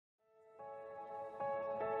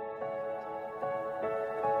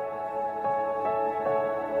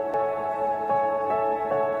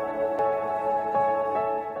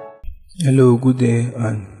Hello, good day,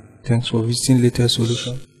 and thanks for visiting Latest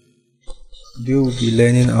Solution. Today we'll be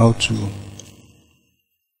learning how to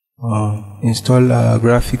install a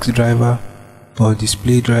graphics driver or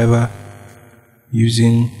display driver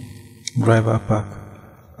using DriverPack.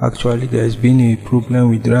 Actually, there's been a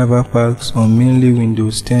problem with DriverPacks on mainly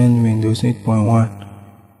Windows 10, Windows 8.1.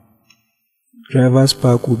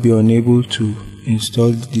 DriverPack will be unable to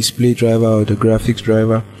install the display driver or the graphics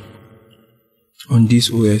driver on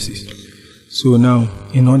these OSs. So now,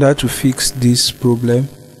 in order to fix this problem,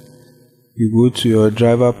 you go to your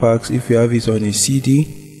DriverPacks if you have it on a CD,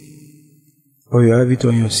 or you have it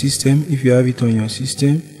on your system. If you have it on your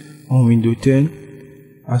system on Windows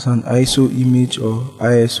 10 as an ISO image or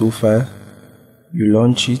ISO file, you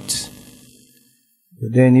launch it.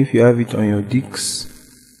 But then if you have it on your disks,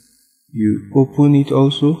 you open it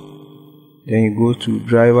also. Then you go to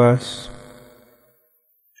drivers.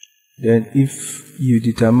 Then if you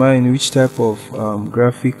determine which type of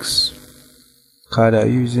graphics card are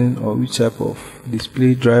using, or which type of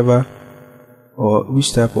display driver, or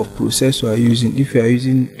which type of processor are using. If you are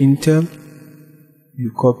using Intel,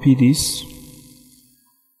 you copy this.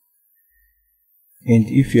 And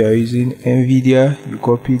if you are using NVIDIA, you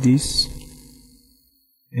copy this.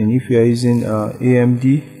 And if you are using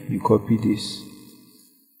AMD, you copy this.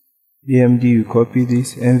 AMD, you copy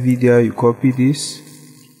this. NVIDIA, you copy this.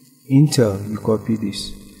 Intel, you copy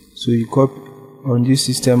this. So you copy on this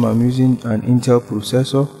system. I'm using an Intel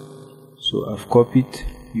processor, so I've copied.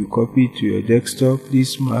 You copy it to your desktop.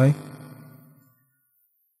 This is mine.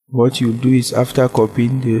 What you do is, after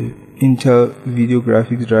copying the Intel video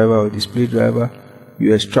graphics driver or display driver,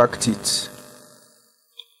 you extract it.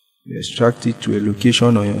 You extract it to a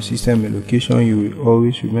location on your system, a location you will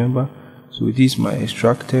always remember. So this is my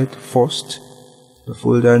extracted first. The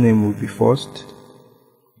folder name will be first.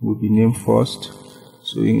 Will be named first.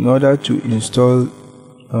 So in order to install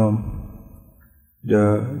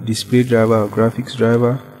the display driver or graphics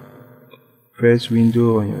driver, press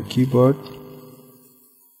Window on your keyboard,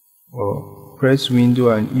 or press Window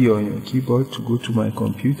and E on your keyboard to go to my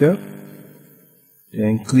computer.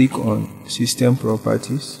 Then click on System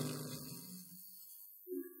Properties.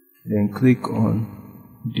 Then click on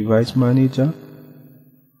Device Manager.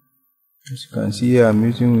 As you can see here, I'm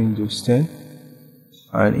using Windows 10.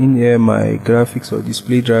 And in here my graphics or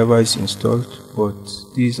display driver is installed, but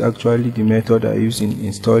this is actually the method I use in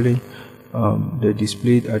installing the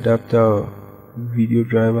display adapter or video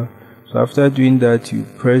driver. So after doing that, you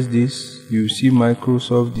press this, you see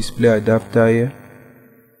Microsoft display adapter here,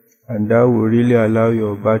 and that will really allow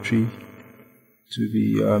your battery to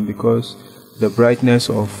be because the brightness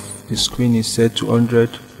of the screen is set to 100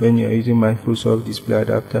 when you are using Microsoft display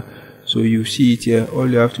adapter. So you see it here. All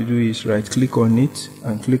you have to do is right click on it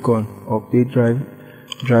and click on Update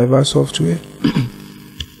Driver Software.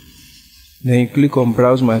 Then you click on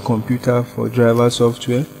Browse My Computer for driver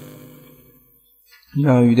software.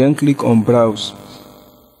 Now you then click on Browse.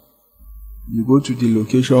 You go to the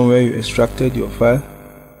location where you extracted your file.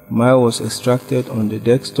 Mine was extracted on the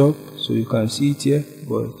desktop, so you can see it here,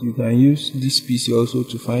 but you can use this PC also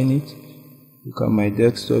to find it. Look at my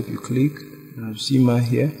desktop, you click, and you see mine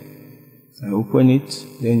here. I open it,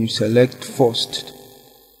 then you select first,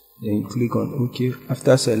 then you click on OK.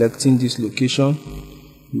 After selecting this location,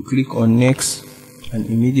 you click on Next, and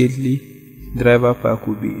immediately DriverPack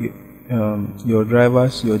will be your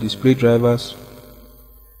drivers, your display drivers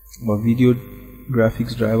or video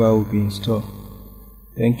graphics driver will be installed.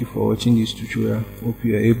 Thank you for watching this tutorial. Hope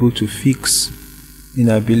you are able to fix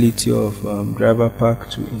inability of DriverPack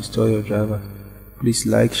to install your driver. Please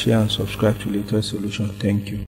like, share and subscribe to Latest Solution. Thank you.